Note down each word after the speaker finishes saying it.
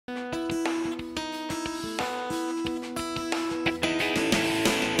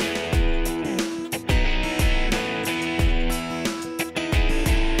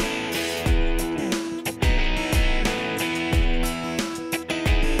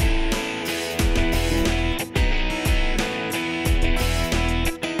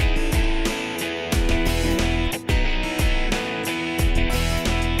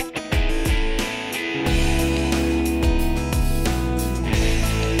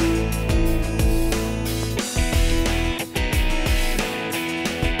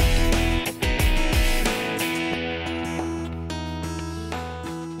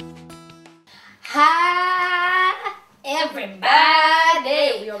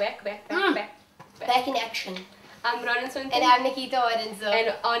back. Back in action. I'm Bronwyn, Swinton. And I'm Nikita, Arendse.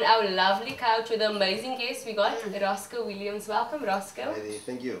 And on our lovely couch with an amazing guest, we got Roscoe Williams. Welcome, Roscoe. Hi there,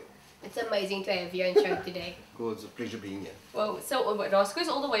 thank you. It's amazing to have you on show today. Cool, it's a pleasure being here. Well, so Roscoe is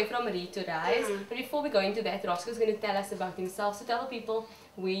all the way from Arendse to Rise. But before we go into that, Roscoe is going to tell us about himself. So tell the people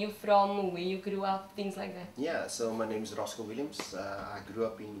where you're from, where you grew up, things like that. Yeah, so my name is Roscoe Williams. I grew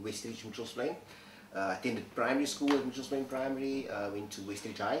up in Westridge, Mitchells Plain. Attended primary school at Mitchells Plain Primary. Went to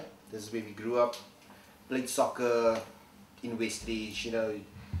Westridge High. This is where we grew up. Played soccer in Westridge, you know,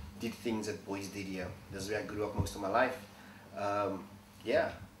 did things that boys did here. This is where I grew up most of my life.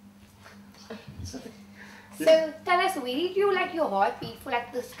 Yeah. So tell us, where did you your heartbeat for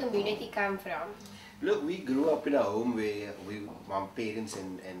this community come from? Look, we grew up in a home where my parents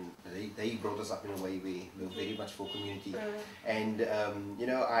and they brought us up in a way where we were very much for community. And you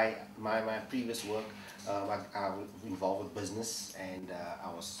know, my previous work, I was involved with business, and I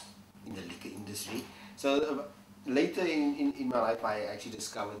was in the liquor industry. So later in my life, I actually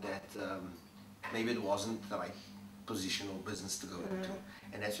discovered that maybe it wasn't the right position or business to go into,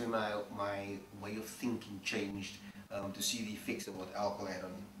 and that's when my way of thinking changed to see the effects of what alcohol had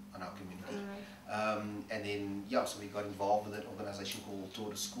on our community. And then yeah, so we got involved with an organization called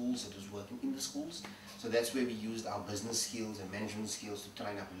Tour de Schools that was working in the schools. So that's where we used our business skills and management skills to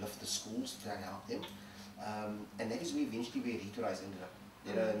try and uplift the schools, to try and help them. And that is where eventually where Rita Rise ended up.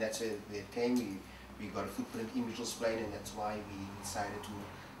 You know, and that's where it came. We got a footprint in Mitchells Plain, and that's why we decided to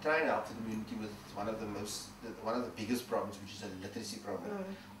try and help the community with one of the biggest problems, which is a literacy problem,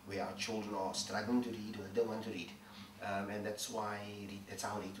 where our children are struggling to read or they don't want to read. And that's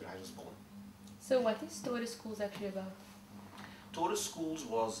how Rita Rise was born. So what is Tour de Schools actually about? Tour de Schools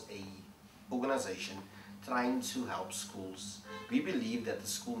was a organization trying to help schools. We believe that the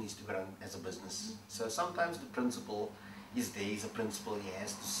school needs to be run as a business. So sometimes the principal is there, he's a principal, he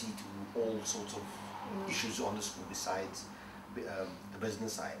has to see to all sorts of issues on the school besides the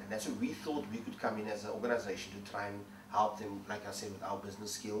business side. And that's what we thought we could come in as an organization to try and help them, like I said, with our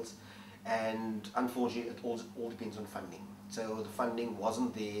business skills. And unfortunately, it all depends on funding. So the funding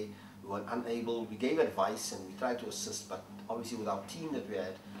wasn't there, we were unable, we gave advice and we tried to assist, but obviously with our team that we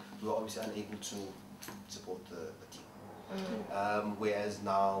had, we were obviously unable to support the team. Whereas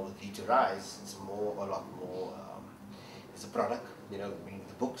now with Rita Rise, it's a lot more, it's a product, you know, we need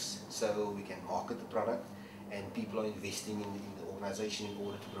the books, so we can market the product, and people are investing in the organization in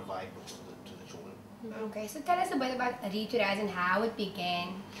order to provide books to the children. Okay, so tell us a bit about Rita Rise and how it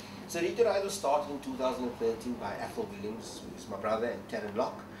began. So Rita Rise was started in 2013 by Ethel Williams, who is my brother, and Taryn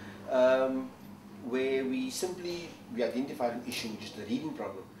Locke, where we identified an issue, which is the reading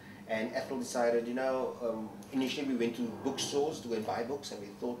problem. And Ethel decided, you know, initially we went to bookstores to go and buy books, and we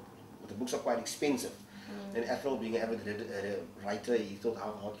thought, well, the books are quite expensive. And Ethel, being an avid writer, he thought,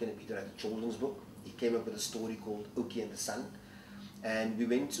 how hard can it be to write a children's book? He came up with a story called Okie and the Sun. And we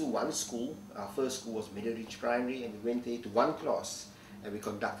went to one school, our first school was Meadowridge Primary, and we went there to one class and we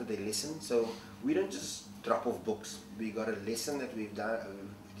conducted a lesson. So we don't just drop off books. We got a lesson that we've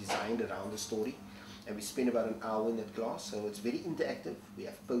designed around the story, and we spent about an hour in that class. So it's very interactive. We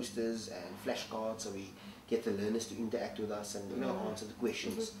have posters and flashcards, so we get the learners to interact with us and answer the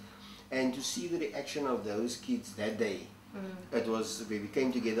questions. And to see the reaction of those kids that day, it was where we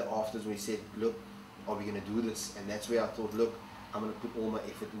came together afterwards and we said, look, are we going to do this? And that's where I thought, look, I'm going to put all my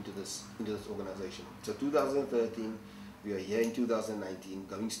effort into this organization. So 2013, we are here in 2019,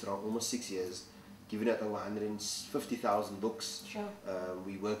 going strong, almost 6 years, giving out over 150,000 books. Sure.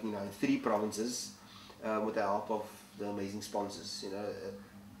 We're working now in 3 provinces with the help of the amazing sponsors. You know,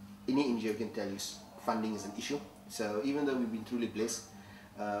 any NGO can tell you funding is an issue. So even though we've been truly blessed,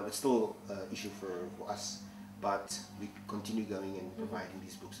 it's still an issue for us, but we continue going and providing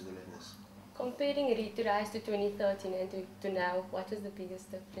these books to the learners. Comparing Rita Rise to 2013 and to now, what is the biggest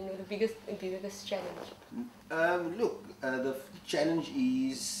challenge? Look, the challenge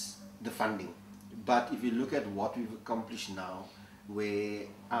is the funding. But if you look at what we've accomplished now, where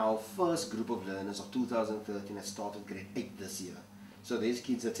our first group of learners of 2013 has started grade 8 this year. So there's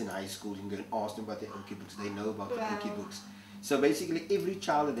kids that's in high school, you can go and ask them about their Okie books, they know about the Okie books. So basically every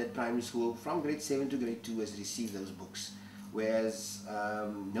child at that primary school from grade 7 to grade 2 has received those books, whereas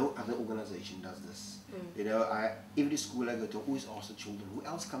no other organization does this. You know, every school I go to, I always ask the children, who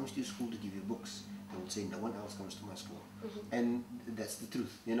else comes to your school to give you books? They would say, no one else comes to my school. And that's the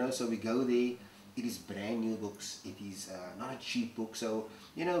truth, you know, so we go there, it is brand new books, it is not a cheap book, so,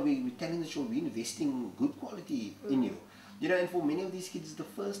 you know, we're telling the children, we're investing good quality in you. You know, and for many of these kids, it's the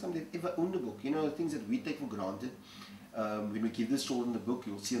first time they've ever owned a book, you know, things that we take for granted. When we give the children the book,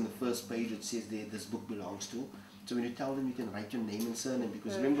 you'll see on the first page it says there, this book belongs to. So when you tell them you can write your name and surname,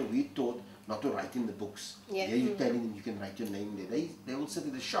 because remember we taught not to write in the books. Yes. Here you're telling them you can write your name there. They will sit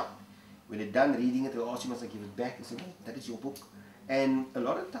in the shop. When they're done reading it, they'll ask you, must I give it back? I say, no, that is your book. And a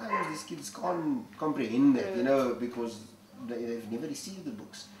lot of times these kids can't comprehend that, you know, because they've never received the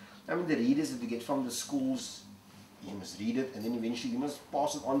books. I mean, the readers that you get from the schools, you must read it, and then eventually you must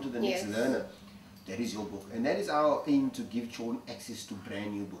pass it on to the next learner. That is your book. And that is our aim, to give children access to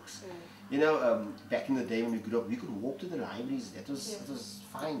brand new books. You know, back in the day when we grew up, we could walk to the libraries. That was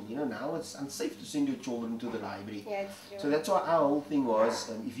fine. You know, now it's unsafe to send your children to the library. Yeah, it's true. So that's why our whole thing was,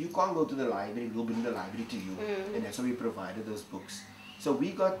 if you can't go to the library, we'll bring the library to you. And that's why we provided those books. So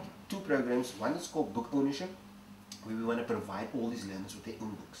we got two programs. One is called Book Ownership, where we want to provide all these learners with their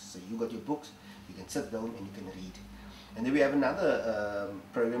own books. So you got your books, you can sit down and you can read. And then we have another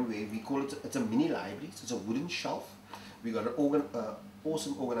program where we call it, it's a mini library. So it's a wooden shelf. We got an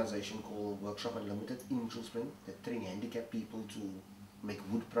awesome organization called Workshop Unlimited in Spring that train handicapped people to make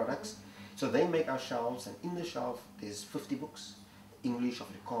wood products. So they make our shelves, and in the shelf there's 50 books, English,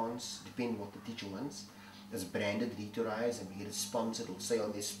 Afrikaans, depending what the teacher wants. It's branded Read to Rise, and we get it sponsored, it'll say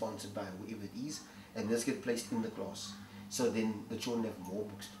on there sponsored by whoever it is, and this get placed in the class. So then the children have more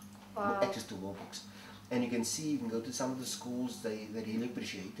books, more access to more books. And you can see, you can go to some of the schools, they really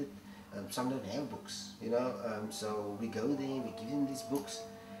appreciate it. Some don't have books, you know, so we go there, we give them these books,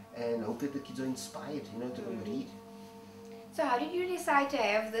 and hope that the kids are inspired, you know, to go read. So how did you decide to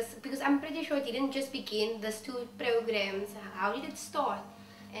have this? Because I'm pretty sure it didn't just begin, these two programs. How did it start,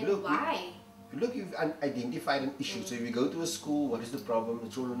 and why? Look, you've identified an issue. So if you go to a school, what is the problem? The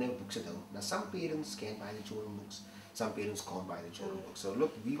children have books at home. Now some parents can buy the children books, some parents can't buy the children books. So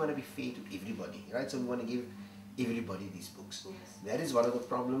look, we want to be fair to everybody, right? So we want to give everybody these books. That is one of the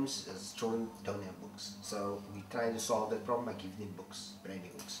problems, is children don't have books. So we try to solve that problem by giving them books, brand new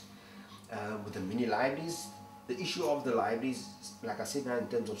books. With the mini libraries, the issue of the libraries, like I said now, in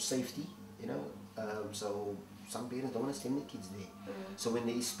terms of safety, you know, so some parents don't want to send their kids there. So when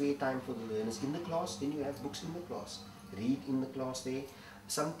there is spare time for the learners in the class, then you have books in the class. Read in the class there.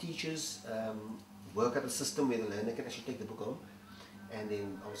 Some teachers work at a system where the learner can actually take the book home and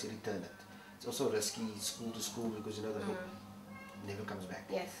then obviously return it. It's also risky school to school, because you know the book never comes back.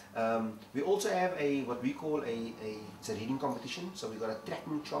 Yes. We also have what we call it's a reading competition. So we got a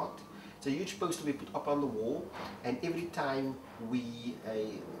tracking chart. It's a huge poster we put up on the wall, and every time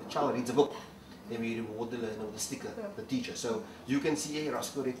a child reads a book, then we reward the learner with a sticker, the teacher. So you can see, hey,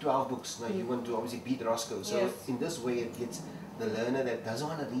 Roscoe read 12 books. Now you want to obviously beat Roscoe. So in this way it gets the learner that doesn't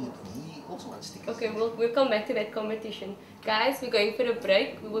want to read, he also wants stickers. Okay, we'll come back to that competition. Guys, we're going for a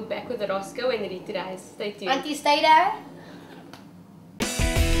break. We'll be back with Roscoe and Read to Rise. Stay tuned. Auntie, stay there.